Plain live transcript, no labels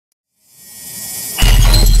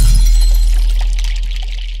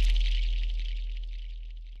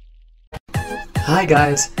Hi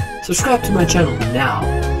guys, subscribe to my channel now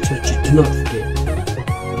so that you do not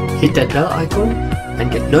forget. Hit that bell icon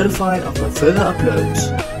and get notified of my further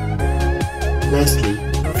uploads. Lastly,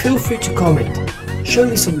 feel free to comment. Show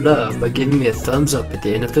me some love by giving me a thumbs up at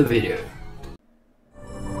the end of the video.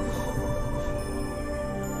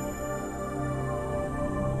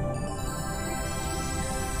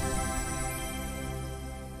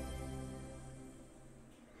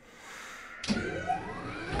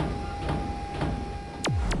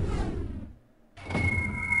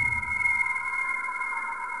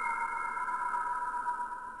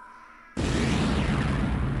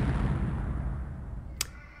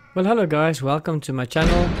 Well, hello guys, welcome to my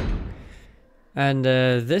channel, and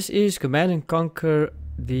this is Command & Conquer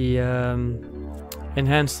the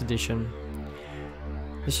Enhanced Edition.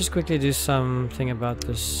 Let's just quickly do something about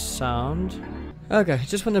the sound. Okay, I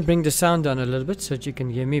just want to bring the sound down a little bit so that you can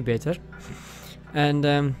hear me better.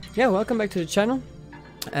 And yeah, welcome back to the channel.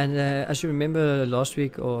 And as you remember, last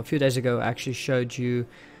week or a few days ago I actually showed you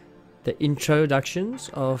the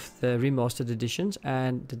introductions of the remastered editions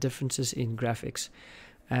and the differences in graphics.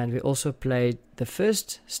 And we also played the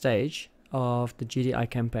first stage of the G.D.I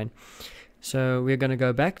campaign. So we're going to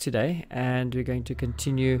go back today and we're going to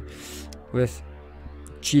continue with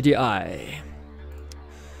G.D.I.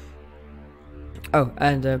 Oh,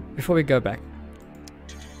 and before we go back,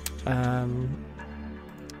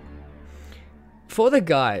 for the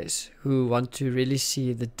guys who want to really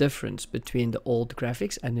see the difference between the old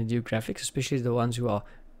graphics and the new graphics, especially the ones who are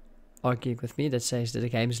arguing with me that says that the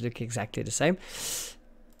games look exactly the same,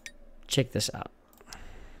 check this out.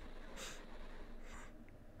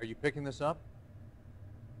 Are you picking this up?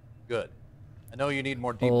 Good. I know you need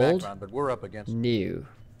more deep Old, background, but we're up against new.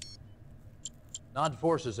 Nod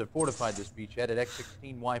forces have fortified this beachhead at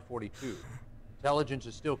X-16Y42. Intelligence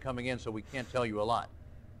is still coming in, so we can't tell you a lot.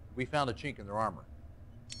 We found a chink in their armor.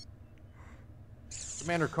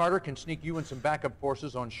 Commander Carter can sneak you and some backup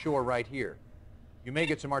forces on shore right here. You may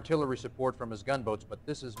get some artillery support from his gunboats, but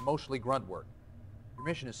this is mostly grunt work. Your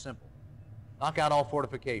mission is simple. Knock out all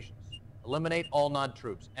fortifications, eliminate all Nod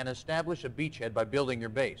troops, and establish a beachhead by building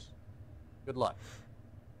your base. Good luck.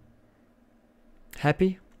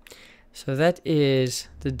 Happy? So that is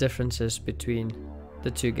the differences between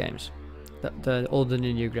the two games. The old and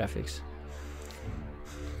the new graphics.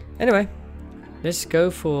 Anyway, let's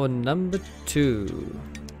go for number 2.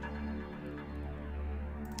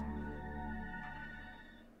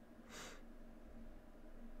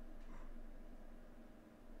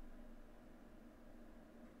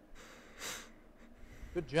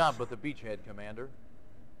 Good job with the beachhead, Commander.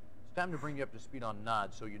 It's time to bring you up to speed on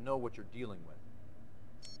Nod so you know what you're dealing with.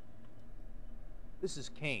 This is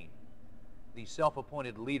Kane, the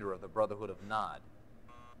self-appointed leader of the Brotherhood of Nod.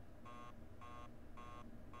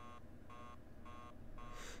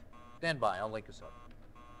 Stand by, I'll link us up.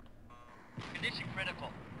 Condition critical.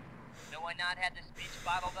 Know why Nod had this beach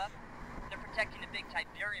bottled up? They're protecting a big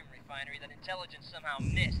Tiberium refinery that intelligence somehow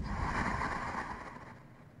missed.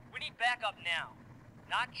 We need backup now.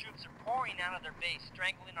 Nod troops are pouring out of their base,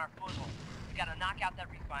 strangling our foothold. We gotta knock out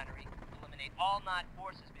that refinery, eliminate all Nod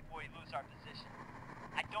forces before we lose our position.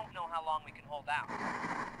 I don't know how long we can hold out.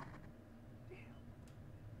 Damn.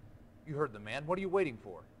 You heard the man. What are you waiting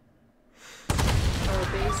for? Our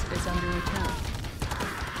base is under attack.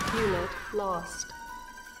 Unit lost.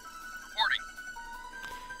 Reporting.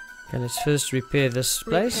 Okay, let's first repair this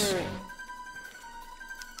place. Repairing.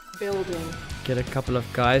 Building. Get a couple of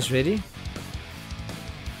guys ready.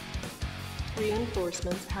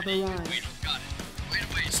 Reinforcements have arrived.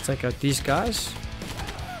 Let's take out these guys.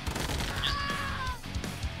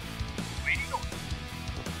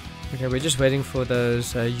 Okay, we're just waiting for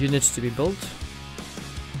those units to be built.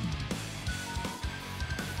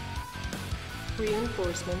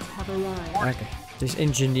 Reinforcements have arrived. Okay, these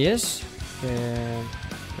engineers,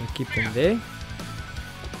 we'll keep them there.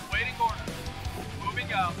 Waiting order.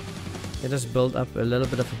 Moving out. Let us build up a little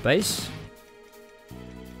bit of a base.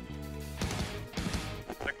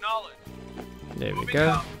 Acknowledge. There we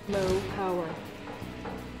go. Low power.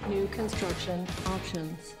 New construction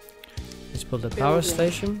options. Let's build a power Building.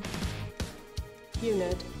 station.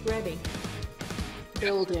 Unit ready.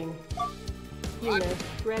 Building. Unit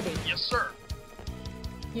ready. Yes, sir.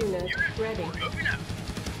 Unit ready. Moving out.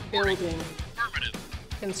 Building. Affirmative.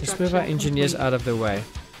 Let's move our engineers out of the way.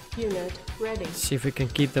 Unit ready. See if we can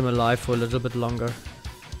keep them alive for a little bit longer.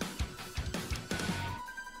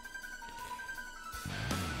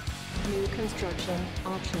 New construction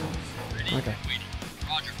options. Okay,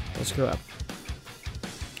 Roger. let's go up.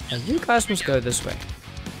 And you guys must go this way.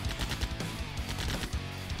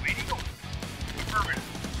 Waiting order. Affirmative.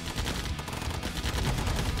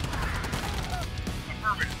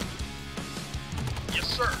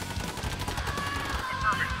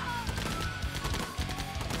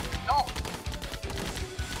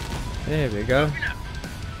 There we go.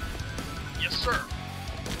 Yes, sir.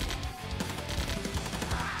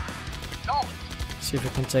 Acknowledged. See if we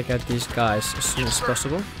can take out these guys as soon as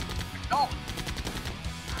possible. Acknowledged.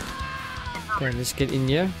 Okay, let's get in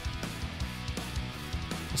here.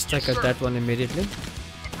 Let's take out that one immediately.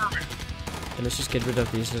 Affirmative. Okay, let's just get rid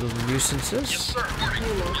of these little nuisances. Yes, sir. Reporting.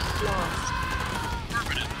 Unit lost.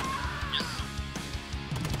 Affirmative. Yes.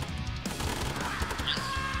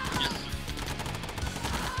 Yes.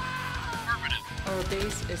 Affirmative. Our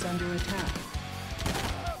base is under attack.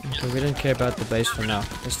 Okay, we don't care about the base for now.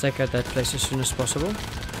 Let's take out that place as soon as possible.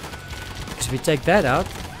 Because if we take that out,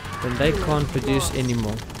 then they can't produce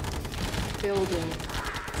anymore. Building.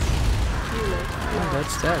 Unit Oh, lost.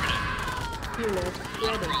 that's that. Unit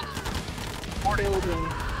ready. Building.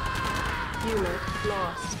 Unit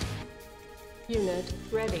lost. Unit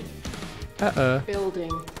ready. Uh-oh.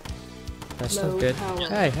 Building. That's Low not good. power.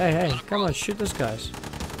 Hey. Come on, shoot those guys.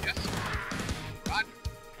 Yes. Roger.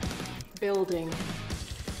 Building.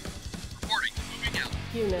 Reporting. Moving out.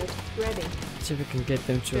 Unit ready. Let's see if we can get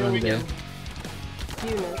them to run there.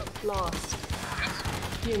 Unit lost. Yes.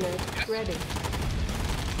 Unit ready.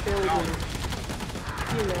 Building.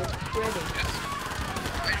 Unit ready. Yes.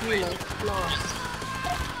 Right away. Unit lost.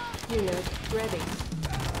 Unit ready.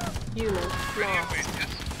 Unit Ready and lost. wait.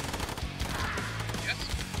 Yes. Yes.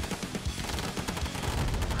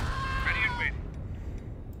 Ready and waiting.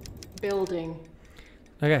 Building.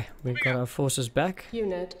 Okay, we've got our forces back.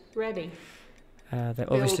 Unit ready. They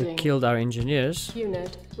obviously Building. killed our engineers.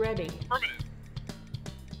 Unit ready. Affirmative.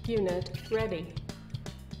 Unit ready.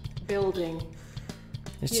 Building.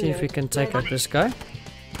 Let's see if we Unit can take out ready. this guy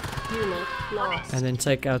Unit lost. and then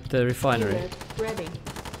take out the refinery. Unit ready.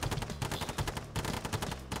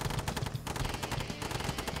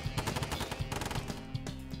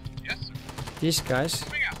 Yes, sir. These guys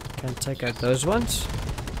Moving out. can take out those ones.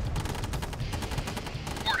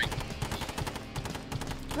 Reporting.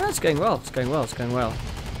 Oh, it's going well. It's going well.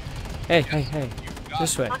 Hey. You've got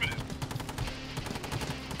This way. affirmative.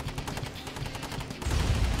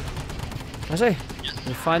 I say,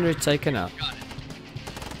 refinery taken out. Got it.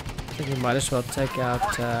 I think we might as well take out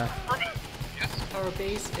Affirmative. Yes. Our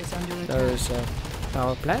base is under attack. those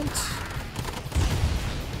power plants.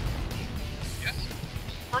 Yes.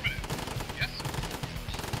 Affirmative.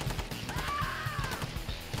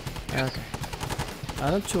 Yes. Okay.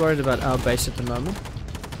 I'm not too worried about our base at the moment,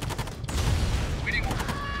 Waiting order.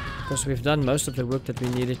 because we've done most of the work that we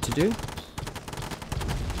needed to do.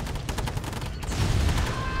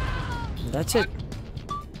 And that's it.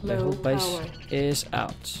 The Low whole base power. is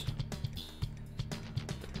out.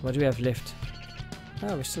 What do we have left?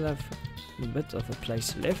 Oh, we still have a bit of a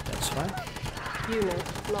place left, that's fine. Unit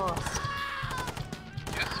lost.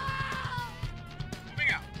 Yes. Moving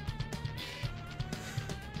out.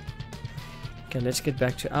 Okay, let's get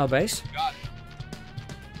back to our base. Got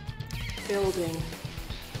it. Building.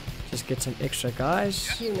 Just get some extra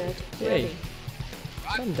guys. Unit Hey. ready.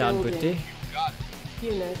 Come down, Building. Buddy. Got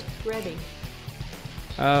it. Unit ready.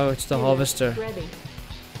 Oh, it's the Unit harvester. Ready. Ready.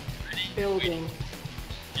 Building.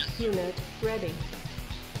 Yes, sir. Unit ready.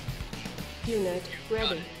 Unit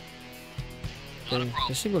ready. Not a Okay, problem.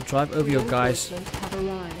 the single drive over your guys. Reinforcements have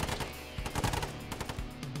arrived.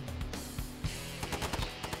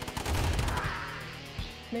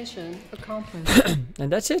 Mission accomplished.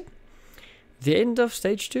 And that's it. The end of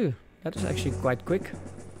stage 2. That was actually quite quick.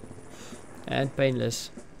 And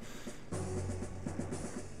painless.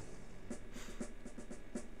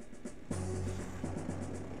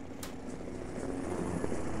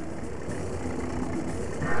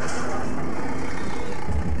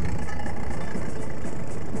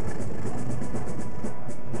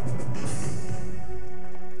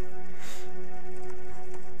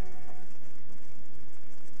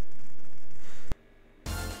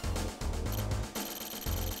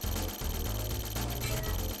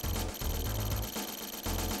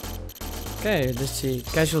 Okay, let's see.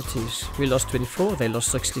 Casualties. We lost 24, they lost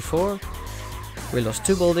 64. We lost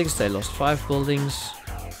 2 buildings, they lost 5 buildings.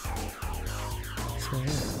 So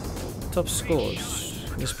yeah. Top scores.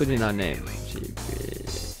 Let's put in our name. Great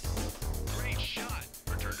shot.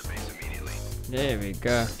 Return to base immediately. There we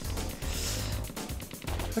go.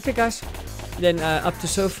 Okay guys, then up to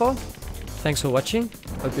so far. Thanks for watching.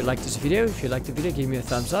 Hope you liked this video. If you liked the video, give me a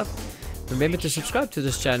thumbs up. Remember to subscribe to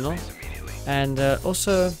this channel. And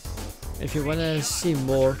also, if you want to see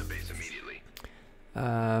more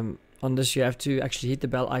on this, you have to actually hit the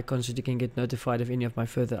bell icon so you can get notified of any of my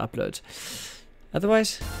further uploads.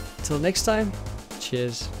 Otherwise, till next time,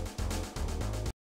 cheers.